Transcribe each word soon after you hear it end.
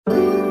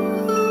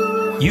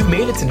You've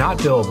made it to Not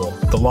Billable,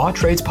 the Law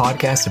Trades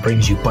podcast that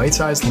brings you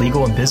bite-sized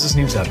legal and business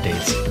news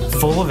updates,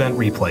 full event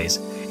replays,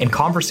 and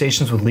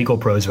conversations with legal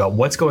pros about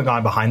what's going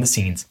on behind the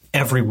scenes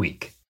every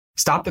week.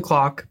 Stop the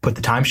clock, put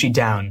the timesheet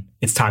down.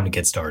 It's time to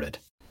get started.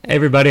 Hey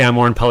everybody, I'm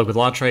Warren Pellick with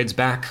Law Trades,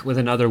 back with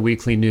another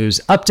weekly news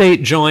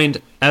update,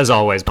 joined, as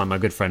always, by my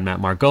good friend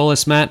Matt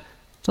Margolis. Matt,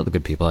 what's all the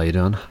good people? How you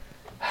doing?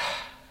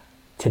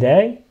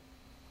 Today,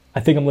 I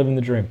think I'm living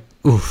the dream.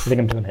 Oof. I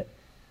think I'm doing it.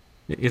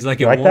 It's like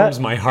You it like warms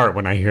that? my heart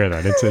when I hear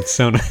that. It's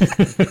so nice.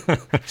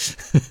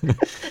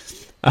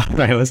 All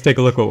right, let's take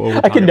a look at what we're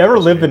I talking can never about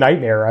this live the week.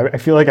 nightmare. I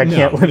feel like I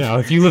can't live. No,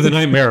 if you live the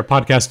nightmare,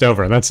 podcast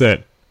over. That's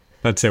it.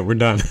 We're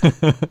done.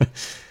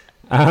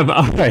 All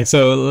right,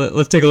 so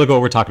let's take a look at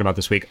what we're talking about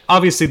this week.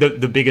 Obviously,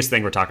 the biggest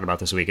thing we're talking about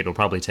this week, it'll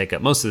probably take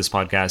up most of this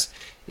podcast,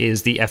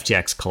 is the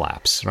FTX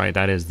collapse, right?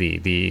 That is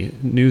the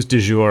news du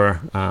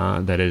jour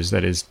that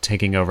is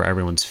taking over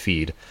everyone's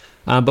feed.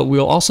 But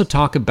we'll also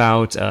talk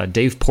about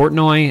Dave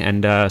Portnoy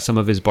and some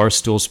of his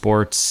Barstool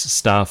Sports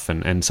stuff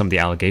and some of the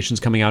allegations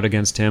coming out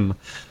against him,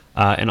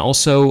 and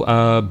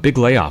also big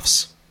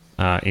layoffs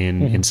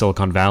in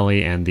Silicon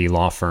Valley and the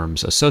law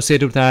firms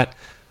associated with that.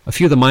 A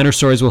few of the minor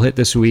stories we'll hit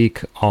this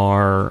week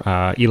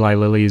are Eli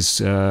Lilly's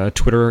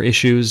Twitter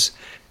issues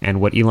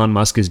and what Elon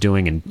Musk is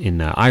doing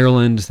in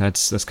Ireland.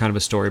 That's kind of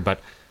a story.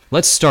 But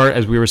let's start,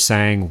 as we were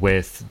saying,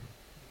 with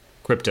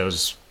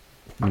crypto's,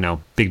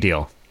 big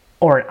deal.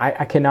 Or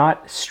I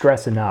cannot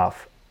stress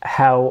enough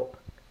how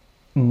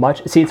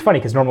much. See, it's funny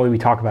because normally we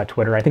talk about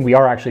Twitter. I think we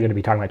are actually going to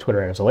be talking about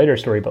Twitter as a later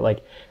story, but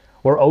like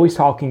we're always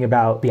talking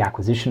about the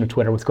acquisition of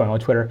Twitter, what's going on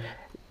with Twitter.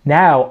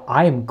 Now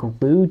I am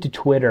glued to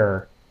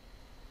Twitter,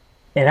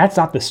 and that's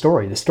not the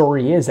story. The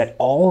story is that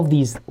all of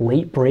these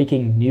late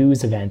breaking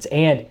news events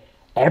and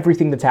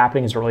everything that's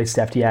happening as it relates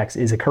to FTX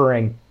is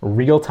occurring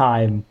real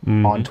time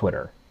on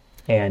Twitter.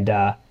 And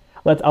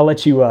I'll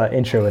let you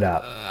intro it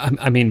up.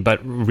 I mean, but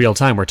real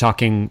time, we're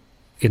talking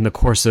in the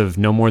course of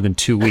no more than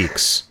 2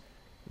 weeks.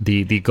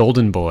 The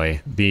golden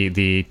boy,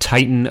 the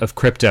titan of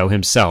crypto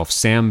himself,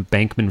 Sam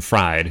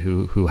Bankman-Fried,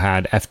 who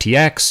had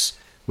FTX,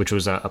 which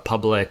was a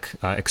public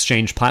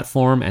exchange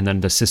platform, and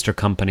then the sister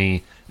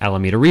company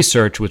Alameda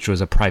Research, which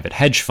was a private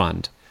hedge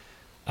fund.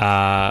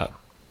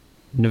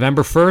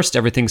 November 1st,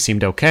 everything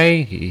seemed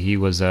okay. He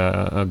was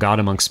a god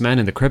amongst men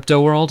in the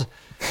crypto world.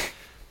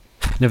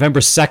 November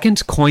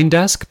 2nd,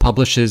 CoinDesk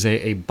publishes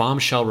a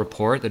bombshell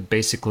report that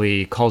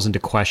basically calls into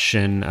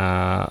question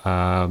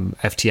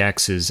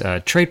FTX's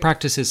trade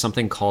practices,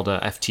 something called a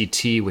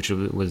FTT, which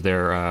was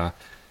their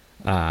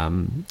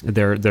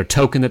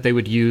token that they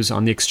would use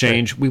on the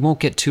exchange. We won't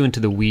get too into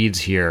the weeds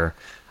here,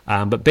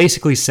 but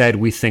basically said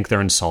we think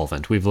they're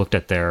insolvent. We've looked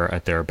at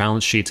their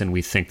balance sheets and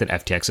we think that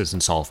FTX is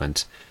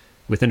insolvent.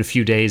 Within a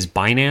few days,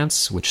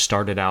 Binance, which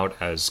started out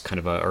as kind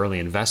of an early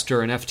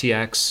investor in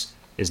FTX,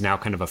 is now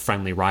kind of a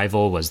friendly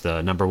rival, was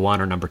the number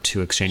 1 or number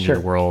 2 exchange in the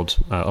world,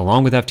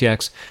 along with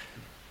FTX,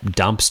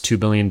 dumps $2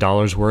 billion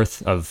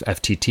worth of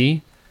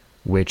FTT,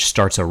 which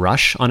starts a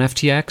rush on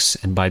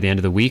FTX. And by the end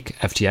of the week,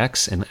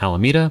 FTX and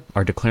Alameda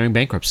are declaring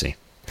bankruptcy.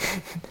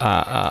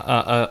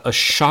 A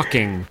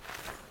shocking,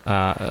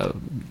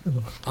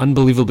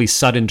 unbelievably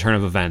sudden turn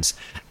of events.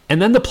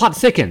 And then the plot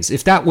thickens.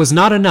 If that was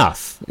not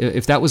enough,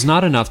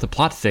 the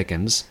plot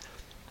thickens.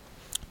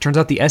 Turns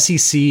out the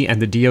SEC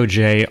and the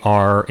DOJ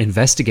are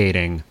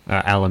investigating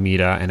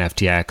Alameda and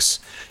FTX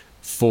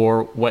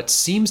for what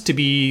seems to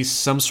be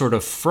some sort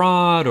of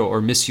fraud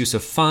or misuse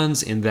of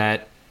funds, in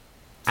that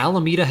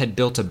Alameda had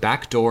built a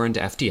backdoor into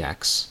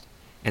FTX,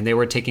 and they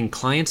were taking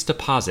clients'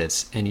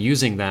 deposits and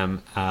using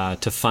them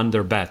to fund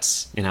their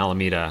bets in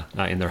Alameda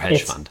in their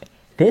hedge fund.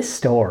 This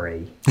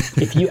story,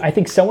 I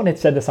think someone had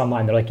said this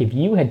online. They're like, if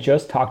you had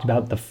just talked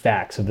about the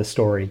facts of the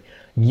story,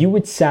 you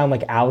would sound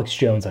like Alex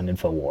Jones on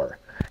InfoWar.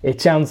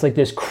 It sounds like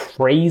this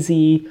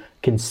crazy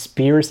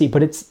conspiracy,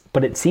 but it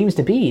seems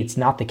to be. It's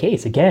not the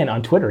case. Again,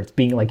 on Twitter, it's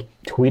being like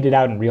tweeted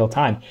out in real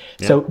time.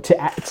 Yeah. So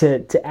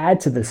to add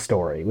to this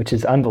story, which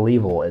is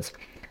unbelievable, is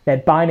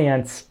that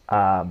Binance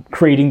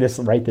creating this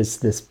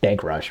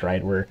bank rush,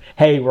 right? Where,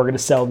 hey, we're going to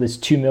sell this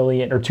 $2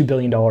 billion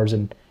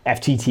in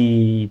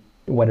FTT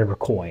whatever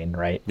coin,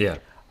 right? Yeah.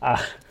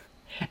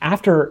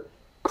 After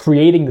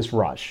creating this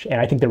rush, and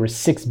I think there was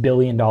 $6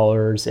 billion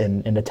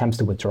in attempts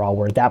to withdraw,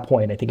 where at that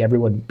point, I think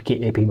everyone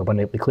became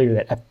abundantly clear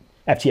that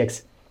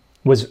FTX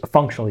was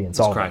functionally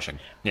insolvent. It's crashing,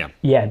 yeah.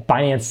 Yeah,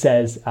 Binance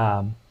says,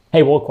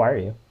 hey, we'll acquire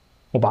you.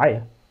 We'll buy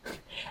you.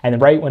 And then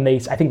right when I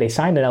think they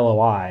signed an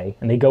LOI,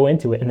 and they go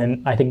into it, and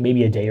then I think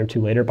maybe a day or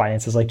two later,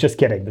 Binance is like, just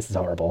kidding, this is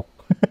horrible.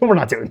 We're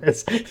not doing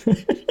this.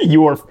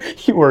 You are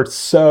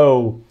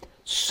so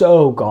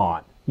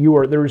gone.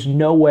 There's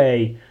no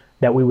way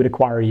that we would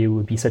acquire you. It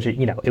would be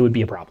it would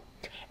be a problem.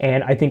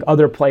 And I think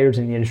other players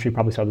in the industry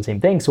probably saw the same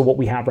thing. So what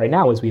we have right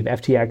now is we have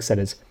FTX that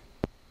is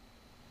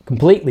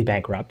completely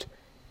bankrupt,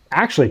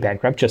 actually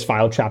bankrupt, just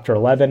filed Chapter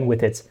 11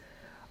 with its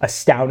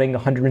astounding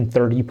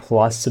 130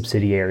 plus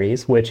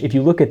subsidiaries, which if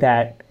you look at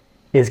that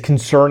is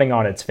concerning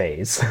on its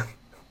face.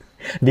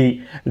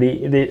 The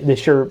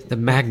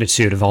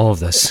magnitude of all of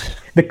this.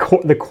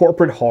 the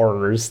corporate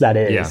horrors that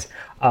is.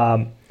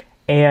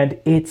 And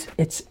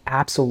it's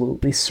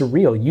absolutely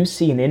surreal. You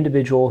see an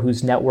individual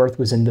whose net worth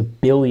was in the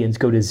billions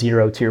go to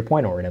zero, to your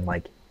point, Oren, in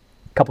like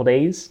a couple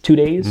days, 2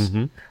 days.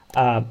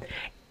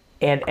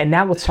 And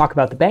now let's talk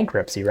about the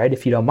bankruptcy, right?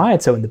 If you don't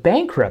mind. So in the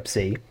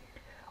bankruptcy,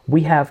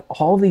 we have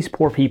all these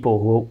poor people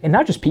who, and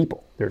not just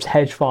people, there's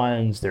hedge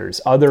funds, there's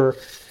other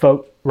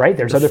folk, right?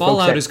 There's other folks. The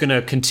fallout is going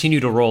to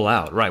continue to roll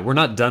out, right? We're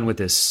not done with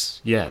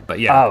this yet, but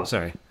yeah,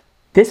 sorry.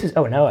 This is,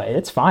 no,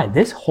 it's fine.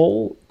 This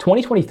whole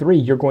 2023,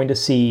 you're going to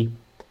see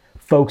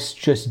folks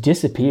just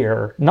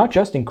disappear, not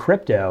just in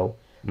crypto,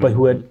 but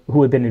who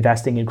had been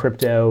investing in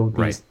crypto,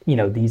 these,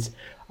 these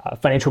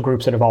financial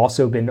groups that have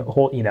also been,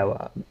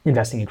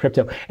 investing in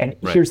crypto. And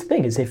here's the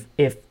thing is if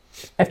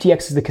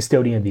FTX is the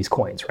custodian of these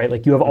coins, right?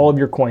 Like you have all of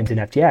your coins in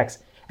FTX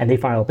and they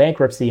file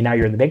bankruptcy and now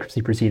you're in the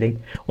bankruptcy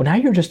proceeding. Well, now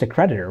you're just a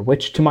creditor,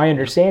 which to my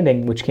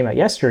understanding, which came out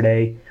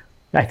yesterday,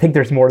 I think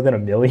there's more than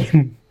 1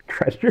 million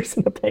creditors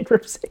in the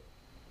bankruptcy,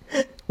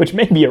 which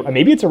maybe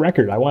it's a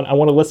record. I want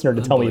a listener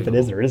to tell me if it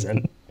is or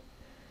isn't.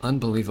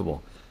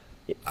 Unbelievable.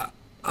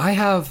 I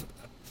have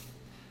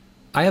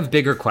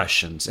bigger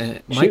questions.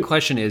 And my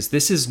question is,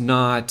 this is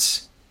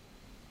not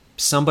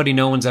somebody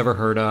no one's ever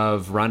heard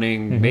of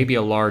running maybe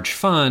a large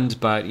fund,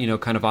 but,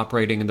 kind of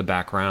operating in the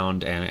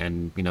background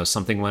and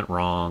something went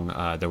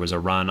wrong. There was a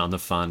run on the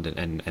fund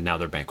and now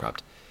they're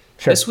bankrupt.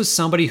 Sure. This was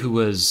somebody who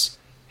was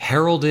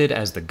heralded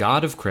as the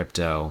god of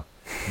crypto,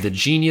 the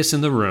genius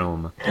in the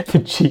room. The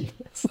genius.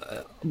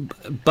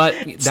 But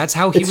that's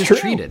how he was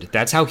treated.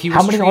 That's how he was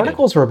treated. How many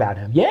articles were about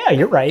him? Yeah,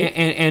 you're right.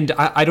 And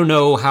I don't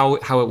know how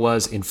it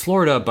was in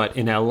Florida, but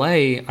in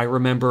LA, I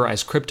remember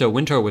as crypto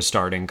winter was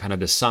starting kind of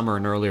this summer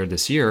and earlier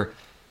this year,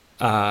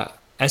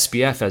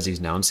 SBF, as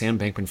he's known, Sam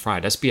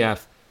Bankman-Fried,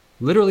 SBF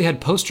literally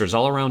had posters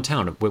all around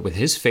town with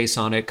his face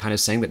on it, kind of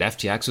saying that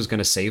FTX was going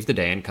to save the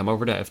day and come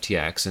over to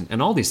FTX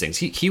and all these things.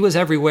 He was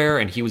everywhere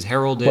and he was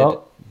heralded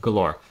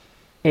galore.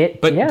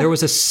 There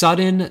was a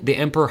sudden, the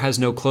emperor has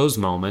no clothes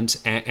moment,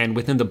 and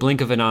within the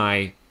blink of an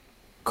eye,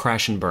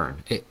 crash and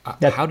burn.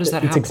 How does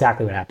that happen? It's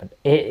exactly what happened.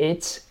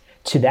 It's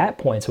to that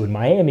point. So in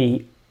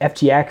Miami,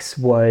 FTX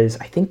was,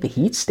 I think, the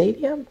Heat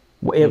Stadium.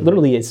 It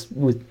literally is,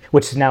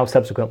 which is now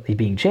subsequently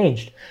being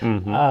changed.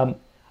 I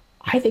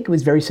think it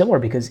was very similar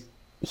because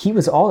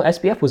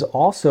SBF was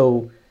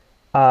also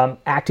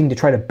acting to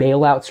try to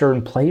bail out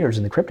certain players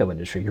in the crypto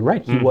industry. You're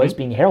right. He was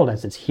being heralded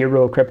as this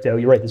hero of crypto.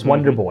 You're right. This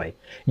wonder boy.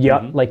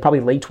 Like probably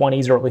late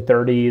 20s, early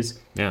 30s.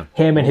 Yeah.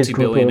 Him and his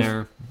group of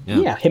him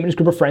and his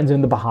group of friends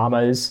in the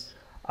Bahamas.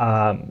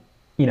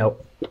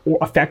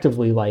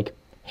 Effectively like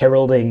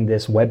heralding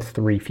this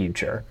Web3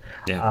 future.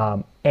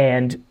 Yeah.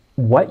 And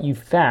what you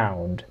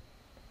found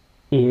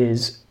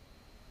is,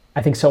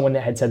 I think someone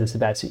that had said this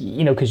about,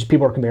 because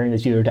people are comparing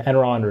this either to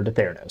Enron or to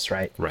Theranos,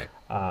 right? Right.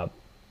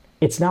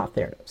 It's not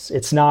Theranos.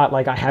 It's not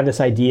like I have this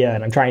idea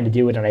and I'm trying to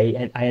do it and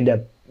I end up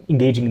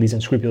engaging in these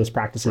unscrupulous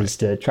practices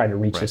to try to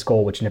reach this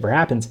goal, which never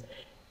happens.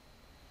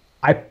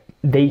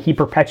 He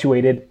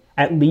perpetuated,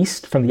 at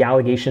least from the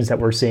allegations that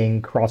we're seeing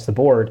across the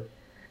board,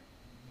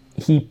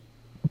 he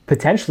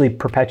potentially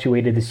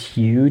perpetuated this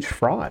huge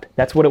fraud.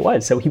 That's what it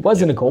was. So he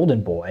wasn't a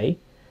golden boy,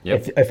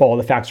 if all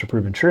the facts are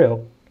proven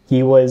true.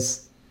 He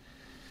was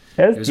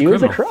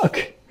a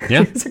crook.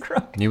 Yeah. He was a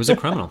crook. He was a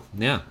criminal.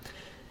 Yeah.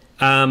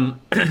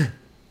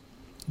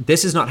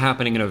 This is not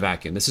happening in a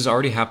vacuum. This is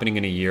already happening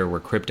in a year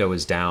where crypto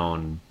is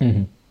down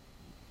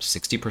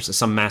 60%,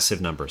 some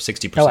massive number,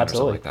 60% or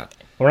something like that.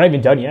 We're not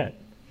even done yet.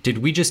 Did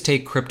we just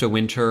take crypto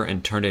winter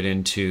and turn it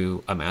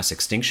into a mass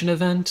extinction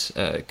event?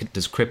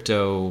 Does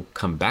crypto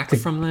come back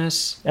from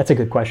this? That's a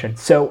good question.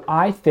 So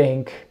I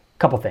think a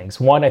couple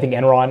things. One, I think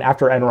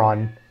after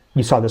Enron,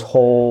 you saw this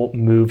whole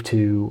move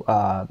to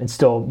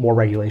instill more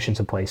regulations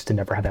in place to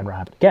never have Enron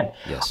happen again.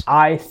 Yes.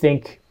 I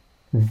think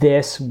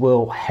this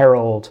will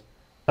herald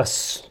a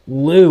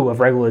slew of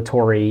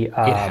regulatory. It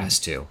has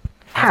to.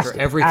 After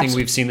everything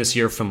we've seen this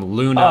year from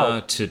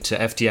Luna to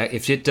FTX,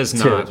 if it does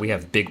not, we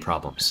have big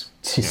problems.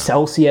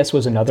 Celsius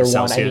was another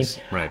one. I mean,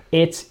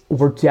 right.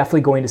 We're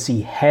definitely going to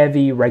see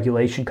heavy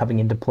regulation coming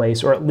into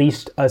place, or at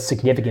least a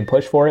significant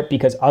push for it,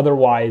 because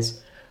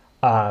otherwise,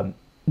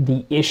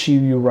 the issue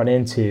you run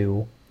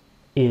into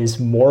is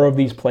more of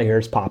these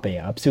players popping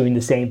up, doing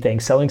the same thing,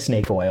 selling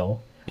snake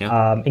oil.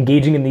 Yeah.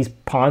 Engaging in these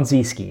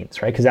Ponzi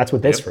schemes, right? Because that's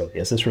what this really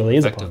is. This really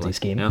is a Ponzi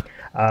scheme.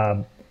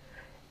 Yeah.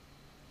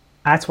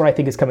 That's what I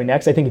think is coming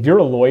next. I think if you're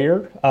a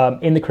lawyer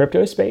in the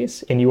crypto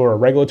space and you are a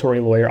regulatory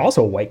lawyer,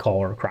 also a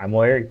white-collar crime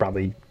lawyer, you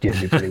probably did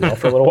do pretty well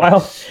for a little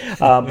while.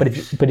 But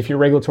if you're a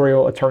regulatory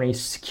attorney,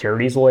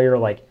 securities lawyer,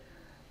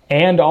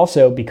 and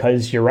also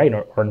because you're right,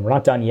 or we're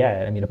not done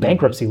yet. I mean, a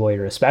bankruptcy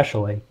lawyer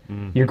especially,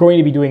 you're going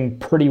to be doing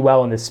pretty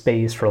well in this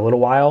space for a little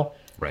while.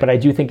 Right. But I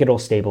do think it'll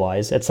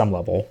stabilize at some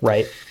level,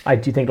 right? I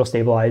do think it'll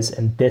stabilize,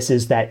 and this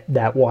is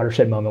that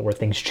watershed moment where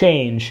things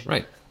change.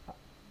 Right.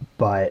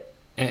 But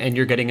And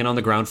you're getting in on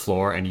the ground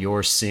floor and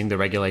you're seeing the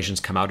regulations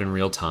come out in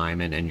real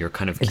time and you're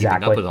kind of keeping up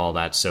Exactly. with all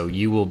that. So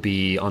you will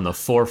be on the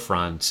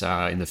forefront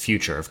in the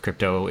future of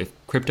crypto. If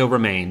crypto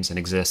remains and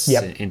exists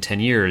Yep. in 10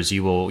 years,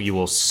 you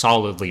will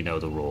solidly know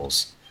the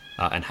rules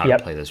and how Yep.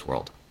 to play this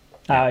world.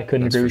 I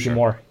couldn't that's agree for with you sure.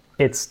 more.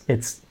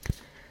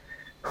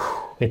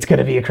 It's going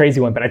to be a crazy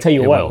one, but I tell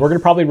you what, will. we're going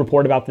to probably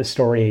report about this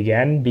story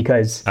again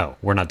because Oh,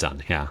 we're not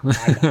done. Yeah.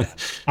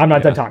 I'm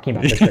not done talking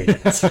about this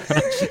craziness.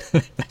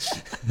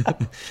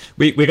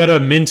 we got to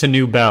mint a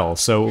new bell.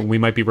 So we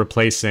might be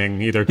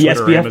replacing either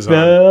Twitter or SBF Amazon.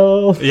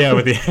 Bill. Yeah,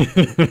 with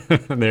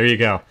the there you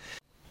go.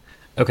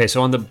 Okay,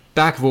 so on the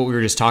back of what we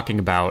were just talking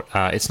about,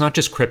 it's not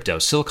just crypto.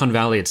 Silicon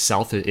Valley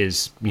itself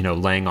is,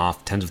 laying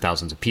off tens of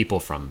thousands of people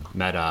from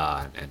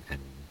Meta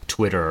and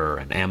Twitter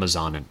and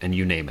Amazon and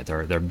you name it.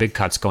 There are big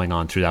cuts going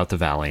on throughout the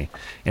valley,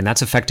 and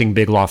that's affecting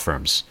big law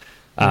firms.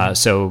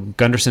 So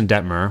Gunderson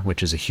Detmer,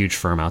 which is a huge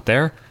firm out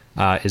there,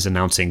 is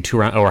announcing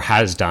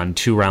has done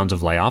 2 rounds of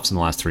layoffs in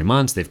the last 3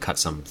 months. They've cut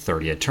some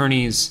 30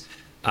 attorneys.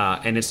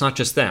 And it's not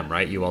just them,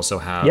 right? You also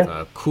have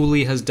Yeah.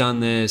 Cooley has done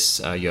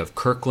this. You have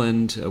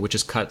Kirkland, which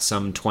has cut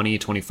some 20,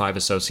 25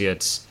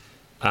 associates.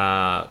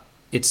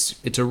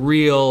 It's a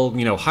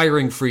real,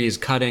 hiring freeze,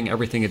 cutting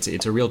everything.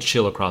 It's a real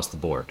chill across the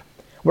board.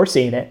 We're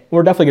seeing it.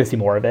 We're definitely going to see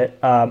more of it,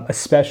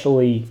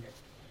 especially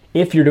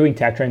if you're doing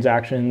tech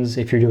transactions,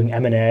 if you're doing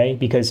M&A,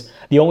 because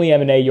the only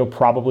M&A you'll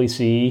probably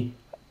see,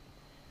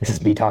 this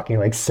is me talking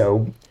like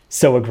so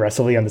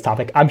aggressively on this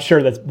topic. I'm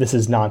sure that this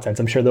is nonsense.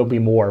 I'm sure there'll be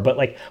more, but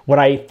like what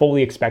I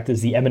fully expect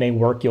is the M&A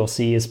work you'll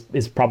see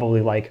is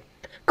probably like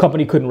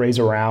company couldn't raise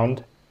a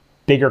round,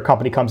 bigger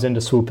company comes in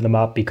to swoop them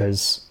up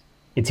because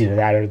it's either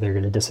that or they're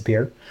going to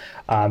disappear.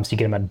 So you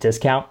get them at a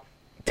discount.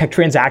 Tech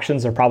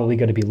transactions are probably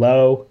going to be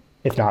low,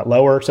 if not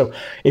lower. So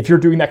if you're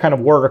doing that kind of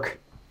work,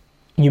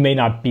 you may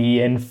not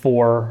be in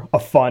for a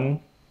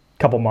fun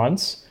couple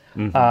months.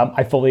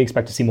 I fully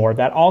expect to see more of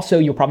that. Also,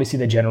 you'll probably see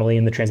that generally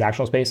in the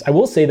transactional space. I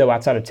will say, though,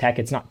 outside of tech,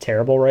 it's not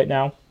terrible right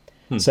now.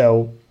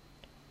 So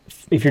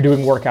if you're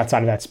doing work outside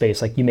of that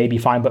space, like you may be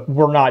fine, but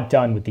we're not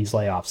done with these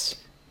layoffs.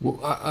 Well,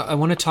 I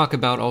want to talk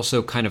about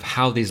also kind of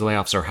how these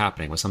layoffs are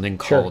happening with something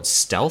called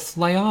stealth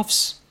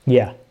layoffs,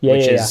 Yeah.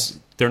 which is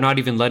they're not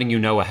even letting you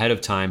know ahead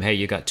of time, hey,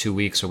 you got 2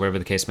 weeks or whatever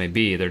the case may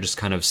be. They're just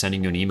kind of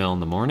sending you an email in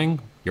the morning,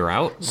 you're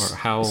out, or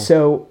how?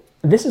 So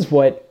this is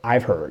what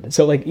I've heard.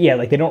 So like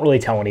they don't really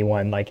tell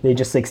anyone. Like they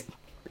just like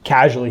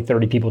casually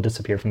 30 people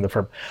disappear from the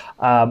firm.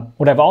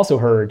 What I've also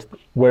heard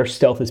where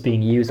stealth is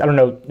being used, I don't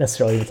know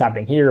necessarily what's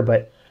happening here,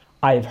 but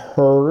I've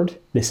heard,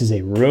 this is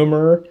a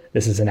rumor,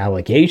 this is an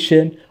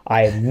allegation.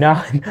 I am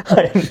not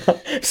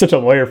such a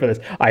lawyer for this.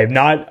 I am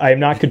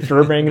not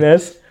confirming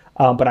this,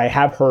 but I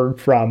have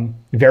heard from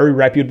very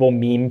reputable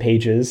meme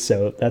pages,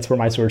 so that's where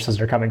my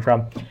sources are coming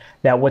from,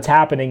 that what's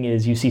happening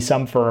is you see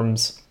some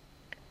firms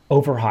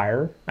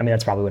overhire. I mean,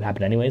 that's probably what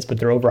happened anyways, but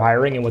they're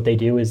overhiring, and what they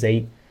do is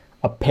they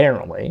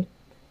apparently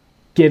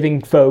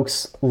giving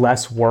folks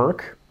less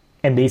work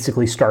and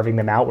basically starving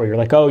them out, where you're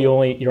like, oh, you're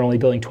only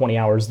billing 20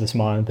 hours this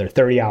month or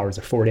 30 hours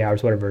or 40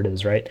 hours, whatever it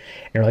is, right?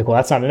 And you're like, well,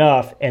 that's not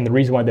enough. And the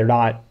reason why they're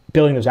not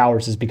billing those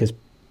hours is because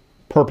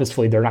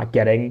purposefully they're not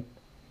getting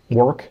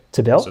work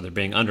to bill. So they're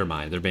being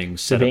undermined. They're being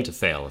set up to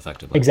fail,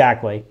 effectively.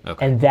 Exactly.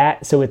 Okay. And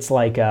so it's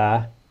like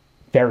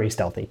very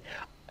stealthy.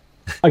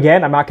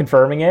 Again, I'm not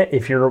confirming it.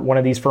 If you're one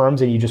of these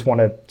firms and you just want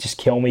to just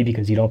kill me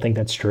because you don't think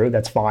that's true,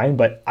 that's fine.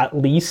 But at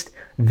least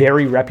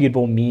very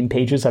reputable meme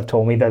pages have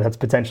told me that that's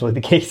potentially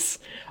the case,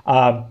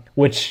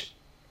 which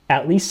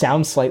at least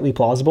sounds slightly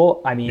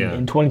plausible. I mean,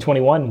 in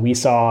 2021, we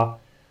saw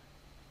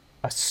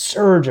a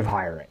surge of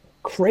hiring,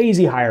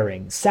 crazy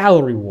hiring,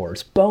 salary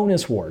wars,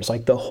 bonus wars,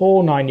 like the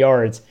whole 9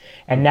 yards.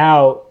 And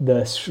now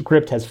the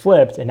script has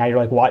flipped, and now you're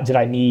like, what? Did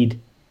I need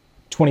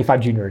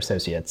 25 junior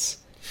associates?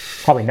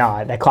 Probably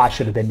not. That class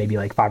should have been maybe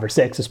like 5 or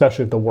 6,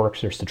 especially if the work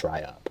starts to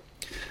dry up.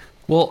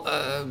 Well,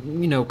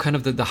 kind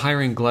of the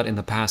hiring glut in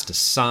the past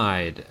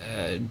aside,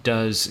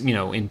 does,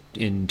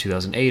 in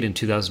 2008 and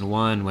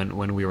 2001,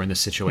 when we were in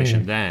this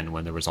situation then,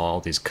 when there was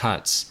all these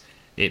cuts,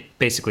 it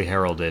basically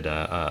heralded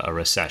a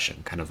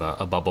recession, kind of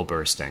a bubble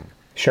bursting.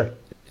 Sure.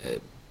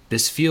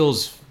 This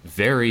feels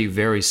very,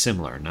 very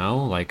similar,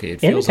 no? Like it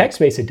feels in the tech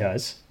space, it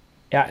does.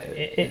 Yeah,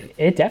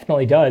 it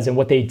definitely does. And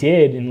what they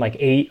did in like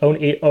 08,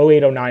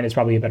 09 is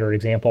probably a better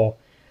example,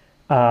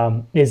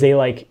 is they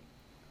like,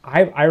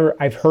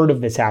 I've heard of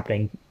this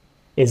happening,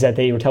 is that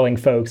they were telling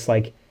folks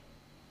like,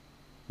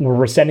 we're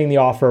rescinding the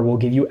offer, we'll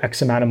give you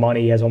X amount of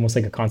money as almost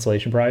like a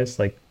consolation prize.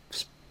 Like,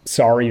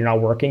 sorry, you're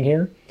not working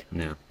here.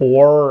 Yeah.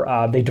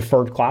 Or they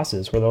deferred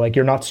classes where they're like,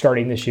 you're not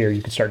starting this year,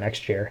 you can start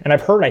next year. And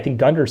I've heard, I think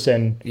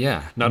Gunderson.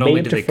 Yeah, not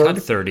only did they cut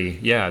 30,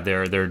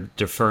 they're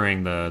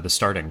deferring the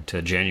starting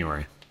to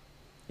January.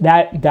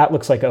 That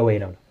looks like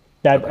 08.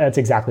 That's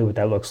exactly what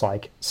that looks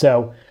like.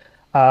 So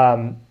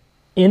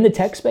in the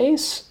tech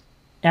space,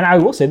 and I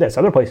will say this,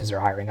 other places are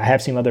hiring. I have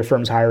seen other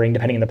firms hiring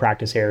depending on the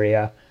practice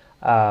area.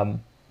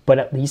 But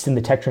at least in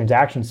the tech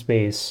transaction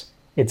space,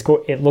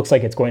 it looks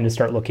like it's going to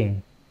start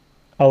looking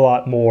a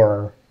lot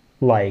more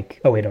like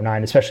 08,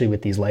 09, especially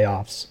with these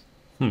layoffs.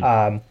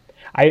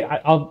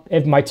 I'll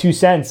if my 2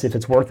 cents, if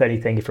it's worth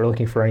anything, if you're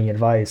looking for any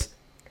advice,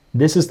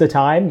 this is the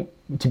time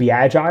to be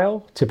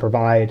agile, to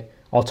provide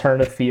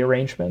alternative fee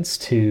arrangements,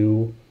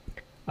 to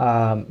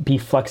be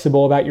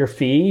flexible about your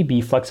fee,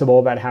 be flexible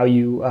about how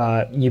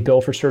you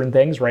bill for certain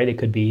things, right? It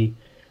could be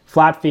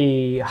flat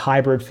fee,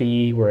 hybrid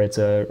fee, where it's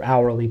a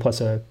hourly plus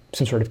some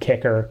sort of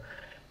kicker.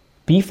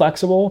 Be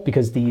flexible,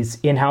 because these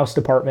in-house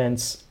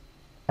departments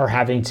are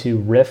having to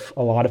riff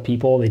a lot of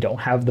people. They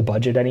don't have the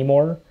budget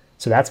anymore.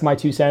 So that's my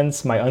 2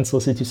 cents, my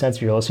unsolicited 2 cents.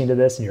 If you're listening to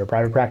this and you're a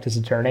private practice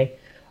attorney,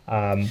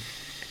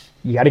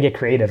 you got to get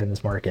creative in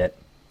this market.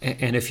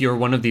 And if you're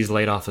one of these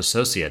laid off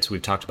associates,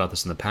 we've talked about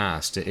this in the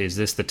past, is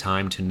this the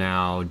time to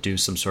now do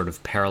some sort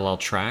of parallel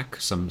track,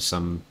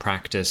 some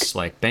practice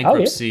like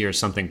bankruptcy or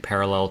something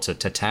parallel to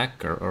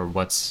tech, or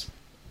what's...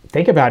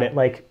 Think about it.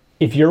 Like,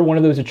 if you're one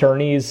of those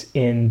attorneys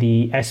in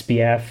the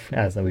SBF,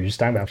 as we were just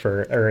talking about,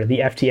 or the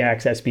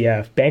FTX,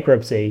 SBF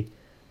bankruptcy,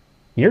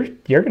 you're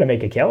going to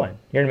make a killing.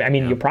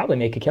 You'll probably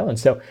make a killing.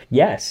 So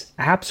yes,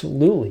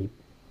 absolutely,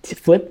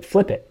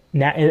 flip it.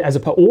 Now,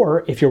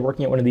 or if you're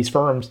working at one of these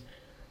firms,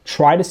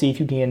 try to see if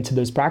you can get into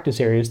those practice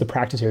areas, the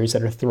practice areas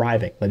that are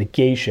thriving: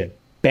 litigation,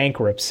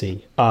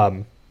 bankruptcy,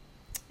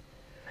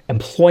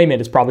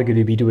 employment is probably going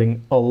to be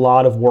doing a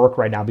lot of work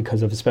right now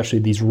because of especially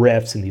these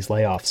rifts and these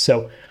layoffs.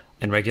 So.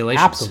 And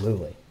regulations.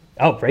 Absolutely.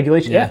 Oh,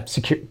 regulation. Yeah.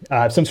 Secure,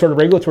 some sort of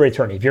regulatory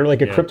attorney. If you're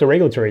like a crypto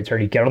regulatory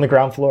attorney, get on the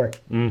ground floor.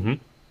 Mm-hmm.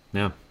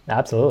 Yeah.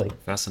 Absolutely.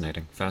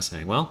 Fascinating.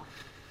 Well,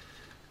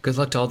 good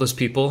luck to all those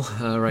people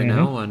right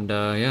now. And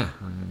I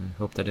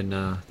hope that in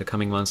the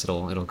coming months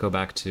it'll go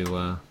back to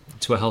a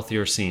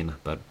healthier scene.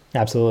 But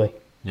absolutely.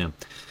 Yeah.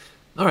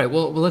 All right.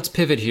 Well, let's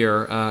pivot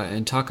here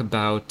and talk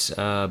about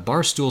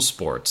Barstool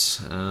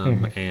Sports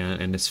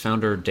and its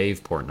founder,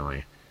 Dave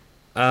Portnoy.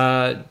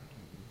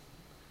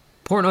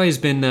 Portnoy has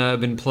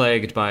been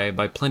plagued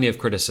by plenty of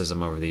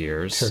criticism over the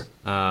years. Sure.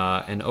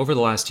 And over the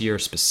last year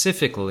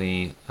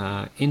specifically,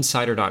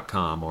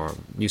 Insider.com, or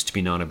used to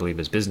be known, I believe,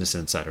 as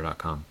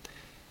BusinessInsider.com,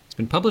 has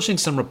been publishing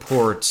some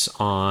reports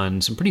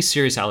on some pretty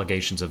serious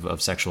allegations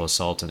of sexual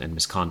assault and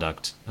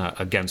misconduct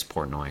against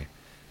Portnoy.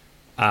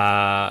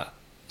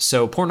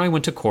 So Portnoy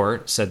went to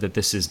court, said that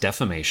this is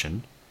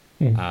defamation,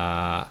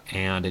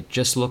 and it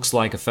just looks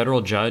like a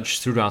federal judge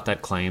threw out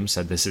that claim,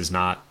 said this does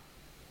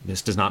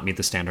not meet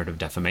the standard of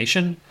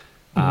defamation.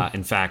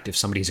 In fact, if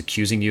somebody's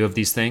accusing you of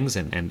these things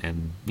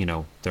and you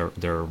know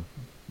they're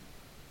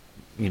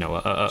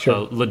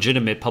a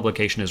legitimate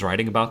publication is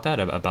writing about that,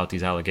 about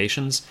these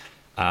allegations,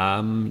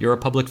 you're a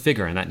public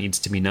figure and that needs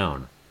to be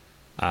known.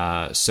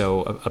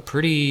 So a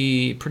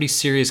pretty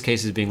serious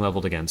case is being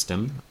leveled against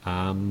him.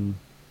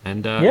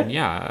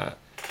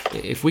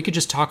 If we could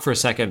just talk for a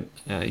second,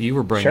 you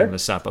were bringing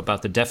this up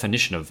about the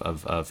definition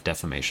of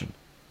defamation.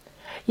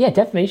 Yeah,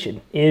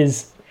 defamation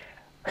is,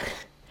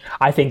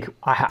 I think,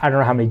 I don't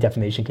know how many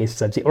defamation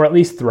cases I've seen, or at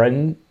least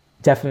threatened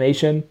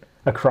defamation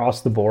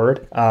across the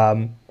board.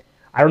 I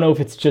don't know if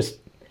it's just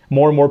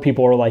more and more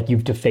people are like,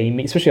 you've defamed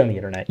me, especially on the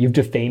internet. You've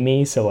defamed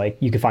me, so like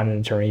you can find an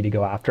attorney to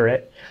go after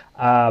it.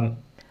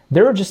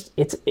 There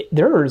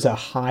is a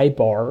high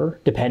bar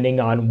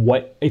depending on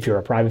if you're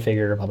a private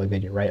figure or a public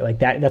figure, right? Like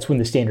that's when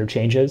the standard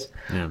changes.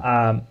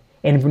 Yeah.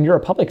 And when you're a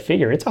public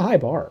figure, it's a high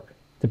bar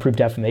to prove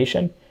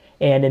defamation.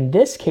 And in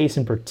this case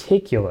in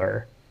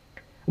particular,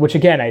 which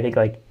again, I think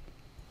like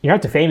you're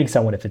not defaming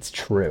someone if it's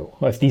true,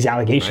 if these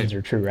allegations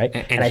are true, right?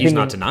 And he's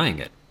not denying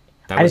it.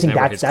 That was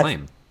never his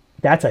claim.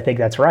 I think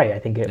that's right. I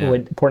think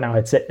what Portnoy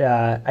had said,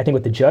 I think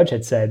what the judge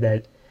had said,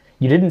 that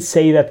you didn't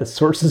say that the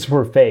sources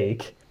were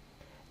fake,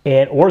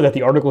 or that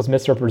the article was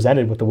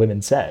misrepresented what the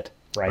women said,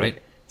 right?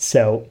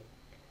 So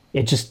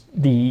it just,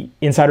 the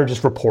insider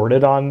just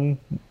reported on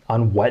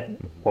what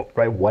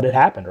had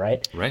happened,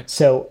 right? Right.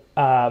 So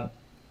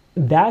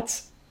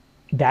that's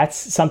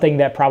something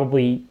that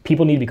probably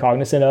people need to be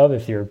cognizant of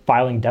if you're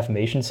filing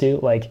defamation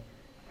suit. Like,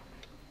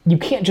 you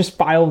can't just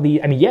file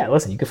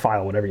listen, you can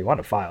file whatever you want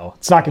to file.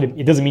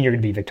 It doesn't mean you're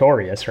going to be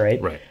victorious,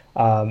 right? Right.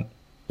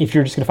 If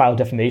you're just going to file a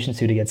defamation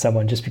suit against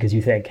someone just because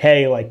you think,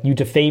 hey, like, you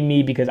defamed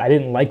me because I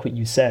didn't like what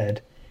you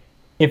said.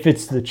 If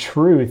it's the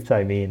truth,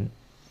 I mean,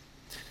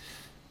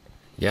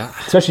 yeah,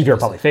 especially if you're a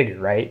public figure,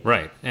 right?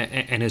 Right.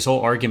 And his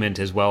whole argument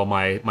is, well,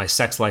 my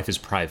sex life is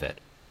private.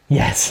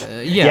 Yes.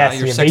 Yes,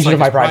 your sex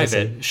life is privacy.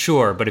 Private,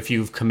 sure, but if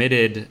you've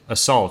committed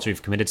assault or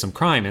you've committed some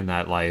crime in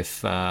that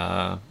life,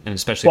 and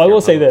especially, I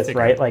will say this,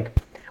 right? Like,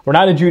 we're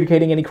not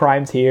adjudicating any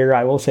crimes here.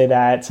 I will say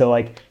that. So,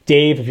 like,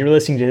 Dave, if you're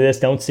listening to this,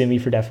 don't sue me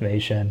for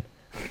defamation.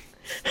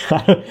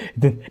 No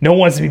one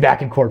wants to be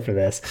back in court for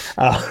this.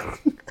 But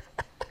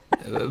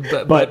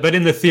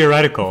in the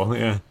theoretical,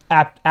 yeah,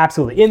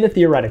 absolutely, in the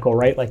theoretical,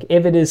 right? Like,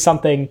 if it is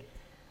something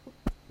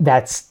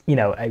that's,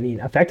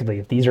 effectively,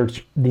 if these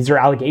are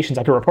allegations,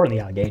 I can report on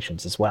the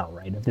allegations as well,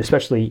 right?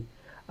 Especially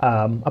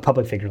a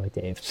public figure like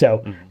Dave.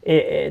 So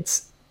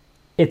it's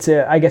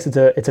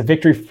a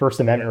victory for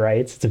First Amendment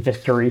rights. It's a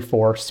victory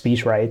for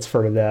speech rights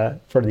for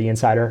the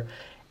insider,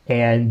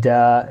 and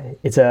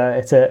it's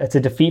a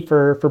defeat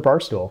for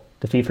Barstool,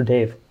 defeat for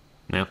Dave.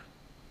 Yeah.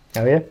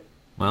 Oh yeah.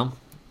 Well,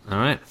 All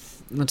right.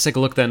 Let's take a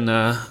look then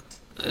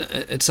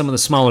at some of the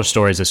smaller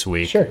stories this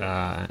week. Sure.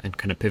 And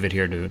kind of pivot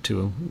here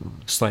to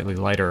slightly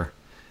lighter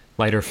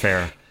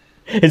fare.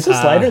 Is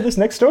this lighter, this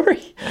next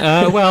story?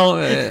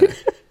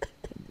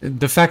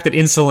 The fact that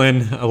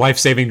insulin, a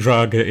life-saving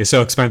drug, is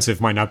so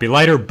expensive might not be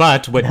lighter,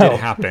 but what did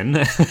happen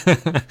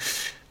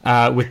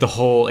with the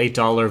whole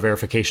 $8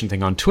 verification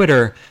thing on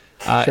Twitter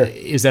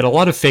is that a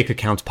lot of fake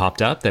accounts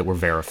popped up that were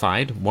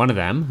verified. One of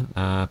them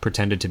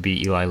pretended to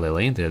be Eli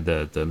Lilly,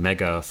 the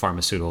mega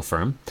pharmaceutical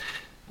firm,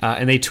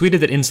 and they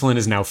tweeted that insulin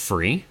is now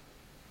free.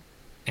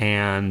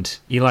 And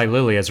Eli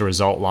Lilly, as a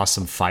result, lost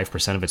some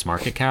 5% of its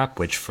market cap,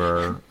 which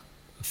for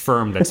a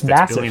firm that's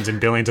billions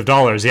and billions of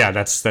dollars,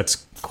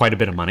 that's quite a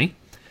bit of money.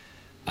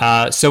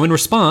 So in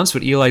response,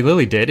 what Eli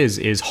Lilly did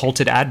is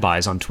halted ad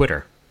buys on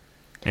Twitter.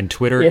 And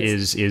Twitter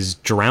is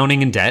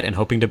drowning in debt and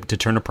hoping to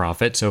turn a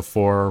profit. So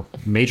for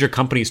major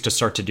companies to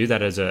start to do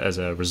that as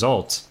a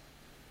result,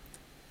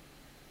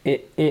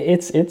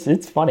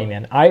 it's funny,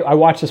 man. I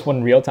watched this one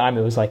in real time.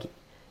 It was like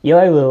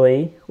Eli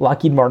Lilly,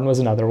 Lockheed Martin was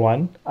another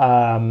one.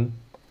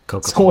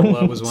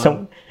 Coca-Cola was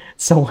one.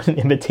 Someone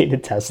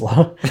imitated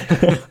Tesla.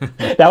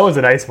 That was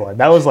a nice one.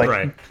 That was like,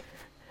 right.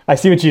 I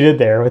see what you did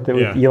there with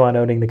Elon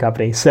owning the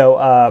company.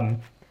 So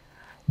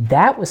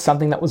that was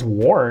something that was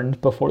warned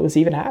before this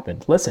even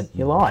happened. Listen,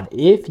 Elon,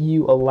 if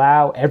you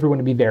allow everyone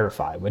to be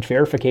verified, which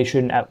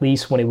verification, at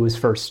least when it was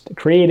first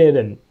created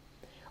and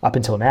up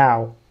until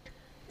now,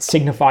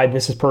 signified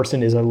this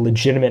person is a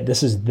legitimate,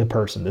 this is the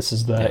person, this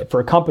is the,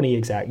 for a company,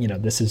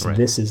 this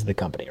is the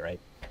company, right?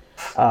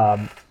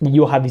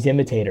 You'll have these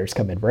imitators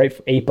come in, right,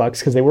 for $8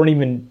 because they weren't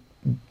even,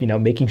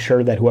 making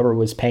sure that whoever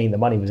was paying the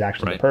money was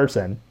actually the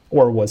person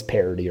or was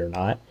parody or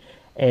not,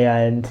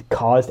 and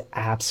caused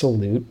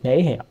absolute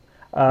mayhem.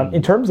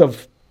 In terms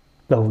of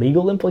the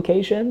legal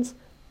implications,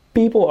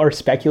 people are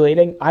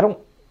speculating. I don't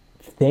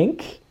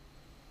think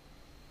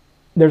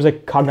there's a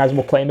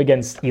cognizable claim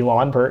against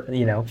Elon, but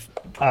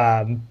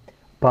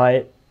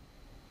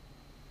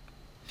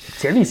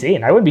it's to be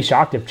seen. I would be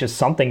shocked if just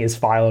something is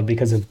filed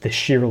because of the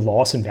sheer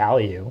loss in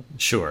value.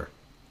 Sure,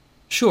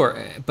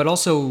 but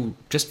also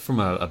just from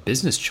a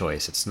business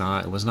choice, it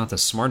was not the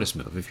smartest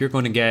move. If you're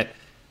going to get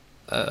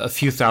a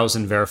few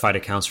thousand verified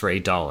accounts for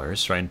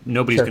 $8, right?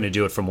 Nobody's going to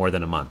do it for more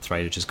than a month,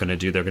 right? They're going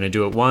to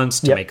do it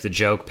once to make the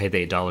joke, pay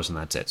the $8, and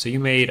that's it. So you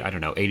made, I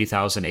don't know,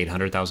 $80,000,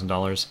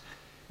 $800,000.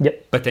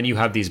 Yep. But then you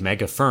have these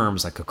mega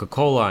firms like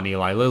Coca-Cola and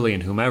Eli Lilly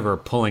and whomever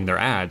pulling their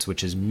ads,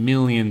 which is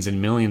millions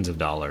and millions of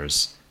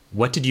dollars.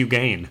 What did you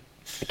gain?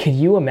 Can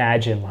you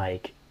imagine,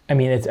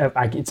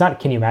 it's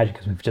not can you imagine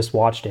because we've just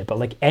watched it, but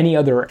like any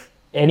other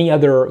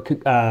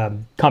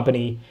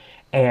company,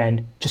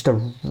 and just a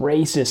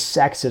racist,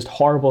 sexist,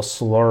 horrible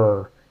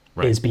slur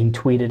is being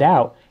tweeted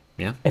out.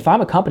 Yeah. If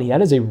I'm a company,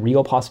 that is a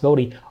real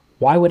possibility.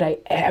 Why would I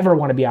ever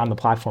want to be on the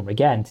platform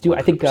again to do it?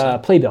 I think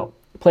Playbill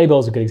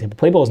is a good example.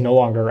 Playbill is no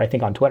longer, I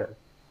think, on Twitter.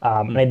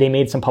 And they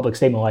made some public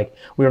statement like,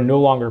 we are no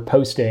longer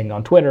posting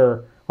on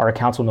Twitter. Our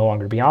accounts will no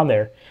longer be on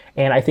there.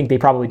 And I think they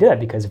probably did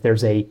because if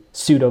there's a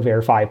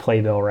pseudo-verified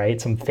Playbill, right,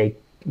 some fake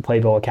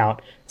Playbill account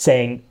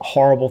saying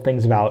horrible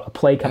things about a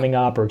play coming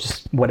up or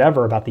just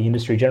whatever about the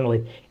industry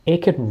generally, it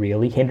could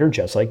really hinder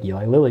just like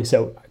Eli Lilly.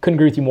 So I couldn't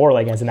agree with you more.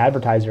 Like as an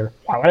advertiser,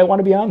 why would I want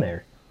to be on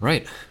there?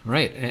 Right.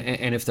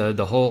 And if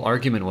the whole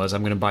argument was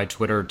I'm going to buy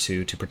Twitter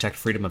to protect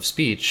freedom of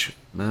speech,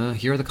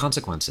 here are the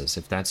consequences.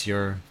 If that's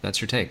your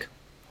take.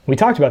 We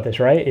talked about this,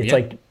 right? It's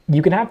like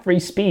you can have free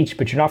speech,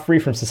 but you're not free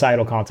from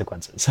societal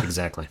consequences.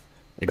 Exactly.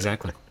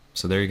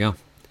 So there you go.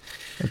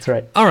 That's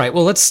right. All right.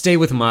 Well, let's stay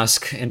with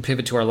Musk and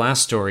pivot to our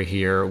last story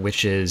here,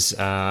 which is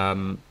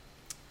up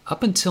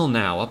until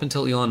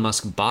Elon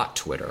Musk bought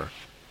Twitter,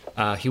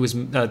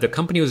 the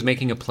company was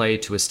making a play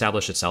to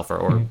establish itself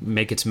or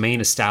make its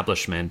main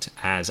establishment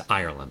as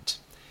Ireland.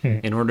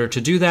 In order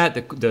to do that,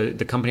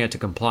 the company had to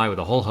comply with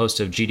a whole host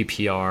of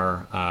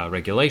GDPR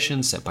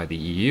regulations set by the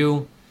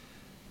EU.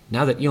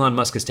 Now that Elon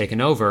Musk has taken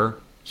over,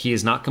 he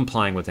is not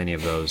complying with any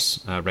of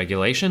those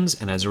regulations.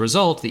 And as a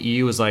result, the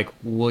EU is like,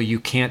 well, you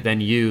can't then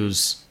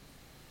use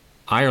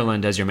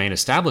Ireland as your main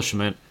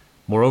establishment.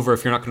 Moreover,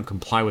 if you're not going to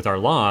comply with our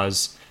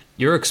laws,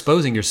 you're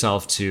exposing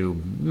yourself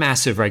to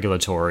massive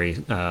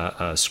regulatory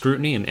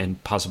scrutiny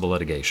and possible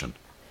litigation.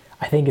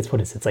 I think it's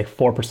like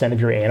 4% of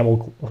your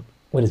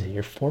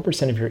your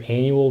 4% of your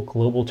annual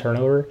global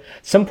turnover.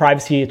 Some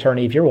privacy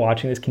attorney, if you're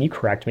watching this, can you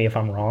correct me if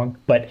I'm wrong?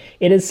 But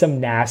it is some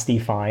nasty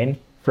fine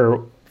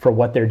for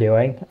what they're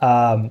doing.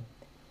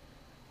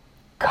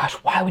 Gosh,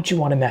 why would you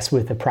want to mess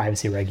with a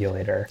privacy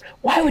regulator?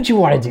 Why would you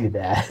want to do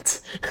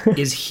that?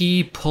 Is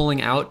he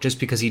pulling out just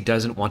because he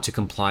doesn't want to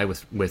comply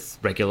with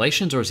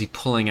regulations, or is he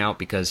pulling out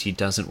because he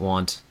doesn't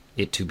want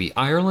it to be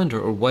Ireland,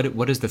 or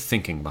what is the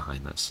thinking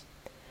behind this?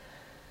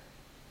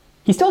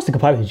 He still has to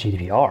comply with the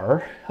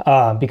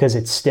GDPR because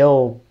it's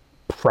still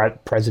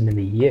present in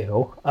the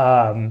EU.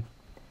 I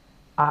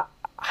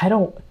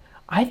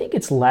think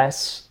it's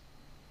less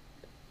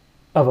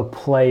of a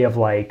play of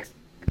like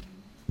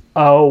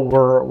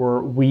we're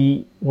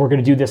going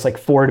to do this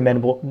like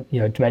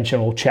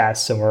dimensional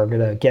chess, and we're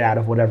going to get out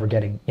of whatever we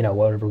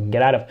can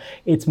get out of.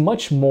 It's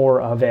much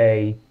more of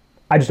a,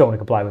 I just don't want to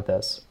comply with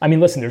this. I mean,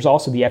 listen, there's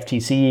also the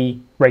FTC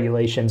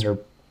regulations or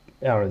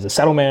the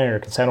settlement or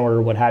consent order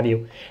or what have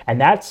you.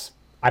 And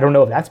I don't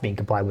know if that's being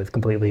complied with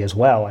completely as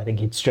well. I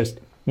think it's just,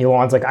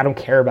 Elon's like, I don't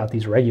care about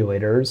these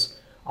regulators.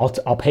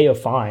 I'll pay a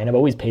fine. I've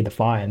always paid the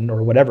fine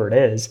or whatever it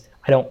is.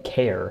 I don't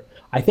care.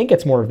 I think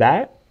it's more of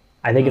that.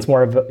 I think it's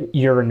more of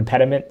you're an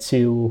impediment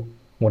to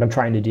what I'm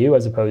trying to do,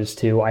 as opposed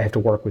to I have to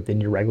work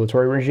within your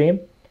regulatory regime,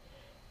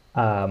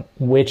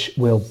 which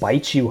will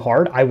bite you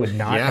hard. I would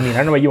not. Yeah. I mean, I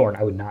don't know what you are.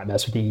 I would not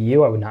mess with the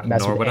EU. I would not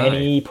mess with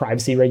any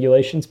privacy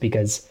regulations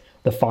because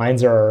the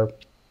fines are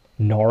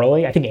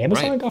gnarly. I think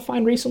Amazon got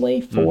fined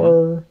recently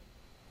for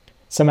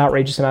some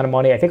outrageous amount of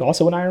money. I think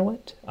also in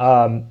Ireland.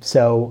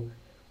 So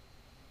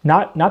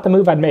not the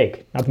move I'd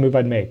make. Not the move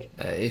I'd make.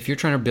 If you're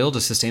trying to build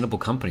a sustainable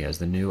company as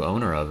the new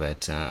owner of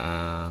it,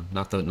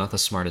 not the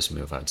smartest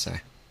move, I'd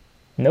say.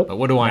 Nope. But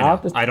what do I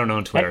know? I don't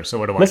own Twitter, so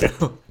what do I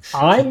know?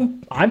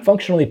 I'm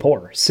functionally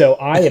poor, so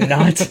I am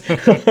not.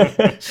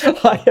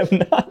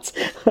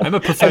 I'm a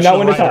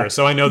professional writer,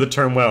 so I know the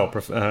term well.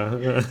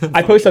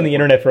 I post on the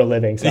internet for a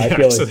living, so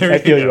I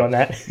feel you on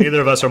that.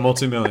 Neither of us are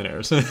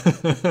multimillionaires. On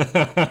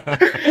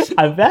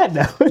that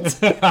note,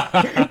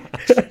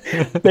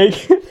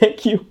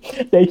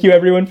 thank you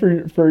everyone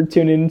for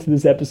tuning into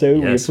this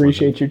episode. Yes, we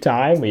appreciate your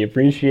time. We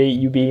appreciate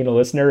you being a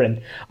listener,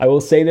 and I will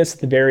say this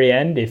at the very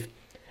end: if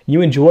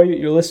you enjoy what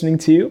you're listening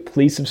to,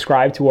 please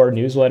subscribe to our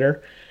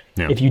newsletter.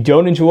 Yeah. If you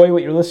don't enjoy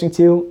what you're listening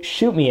to,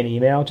 shoot me an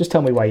email. Just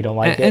tell me why you don't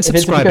like it. And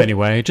subscribe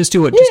anyway. Just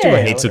do it. Just do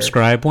a hate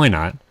subscribe. Why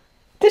not?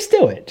 Just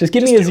do it. Just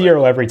give me a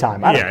 0 every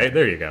time.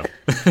 There you go.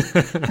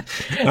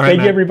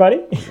 Thank you,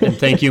 everybody. And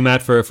thank you,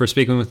 Matt, for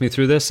speaking with me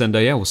through this. And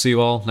we'll see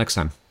you all next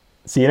time.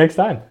 See you next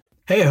time.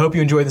 Hey, I hope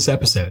you enjoyed this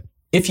episode.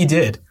 If you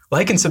did,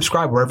 like and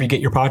subscribe wherever you get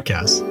your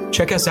podcasts.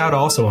 Check us out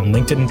also on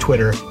LinkedIn and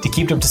Twitter to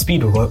keep up to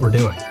speed with what we're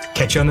doing.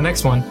 Catch you on the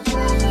next one.